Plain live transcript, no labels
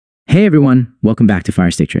Hey everyone, welcome back to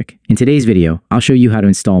FireStick Trick. In today's video, I'll show you how to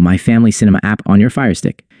install My Family Cinema app on your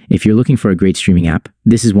FireStick. If you're looking for a great streaming app,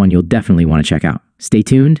 this is one you'll definitely want to check out. Stay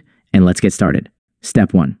tuned and let's get started.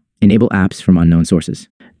 Step 1. Enable apps from unknown sources.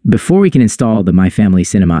 Before we can install the My Family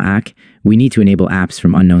Cinema app, we need to enable apps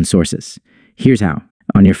from unknown sources. Here's how.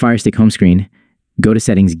 On your FireStick home screen, go to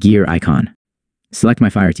Settings Gear icon. Select My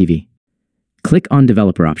Fire TV. Click on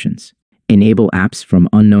Developer Options. Enable apps from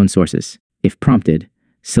unknown sources. If prompted,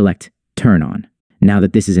 select Turn On. Now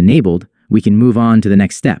that this is enabled, we can move on to the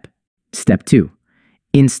next step. Step 2.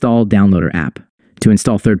 Install Downloader app. To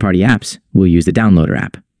install third-party apps, we'll use the Downloader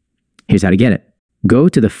app. Here's how to get it. Go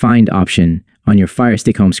to the Find option on your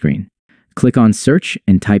FireStick home screen. Click on Search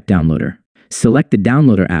and type Downloader. Select the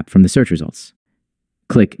Downloader app from the search results.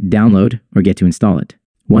 Click Download or Get to install it.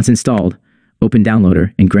 Once installed, open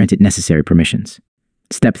Downloader and grant it necessary permissions.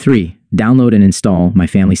 Step 3. Download and install My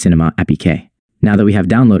Family Cinema APK. Now that we have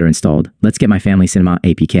Downloader installed, let's get My Family Cinema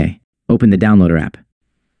APK. Open the Downloader app.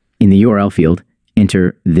 In the URL field,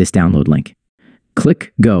 enter this download link.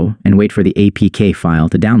 Click Go and wait for the APK file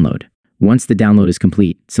to download. Once the download is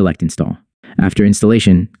complete, select Install. After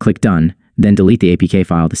installation, click Done, then delete the APK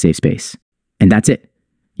file to save space. And that's it.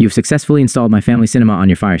 You've successfully installed My Family Cinema on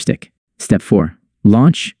your FireStick. Step 4.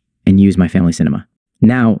 Launch and use My Family Cinema.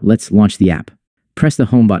 Now, let's launch the app. Press the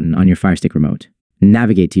Home button on your FireStick remote.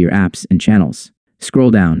 Navigate to your apps and channels.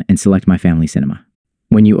 Scroll down and select My Family Cinema.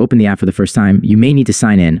 When you open the app for the first time, you may need to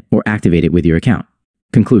sign in or activate it with your account.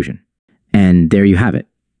 Conclusion. And there you have it.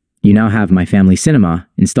 You now have My Family Cinema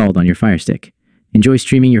installed on your FireStick. Enjoy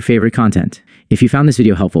streaming your favorite content. If you found this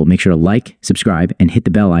video helpful, make sure to like, subscribe, and hit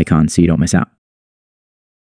the bell icon so you don't miss out.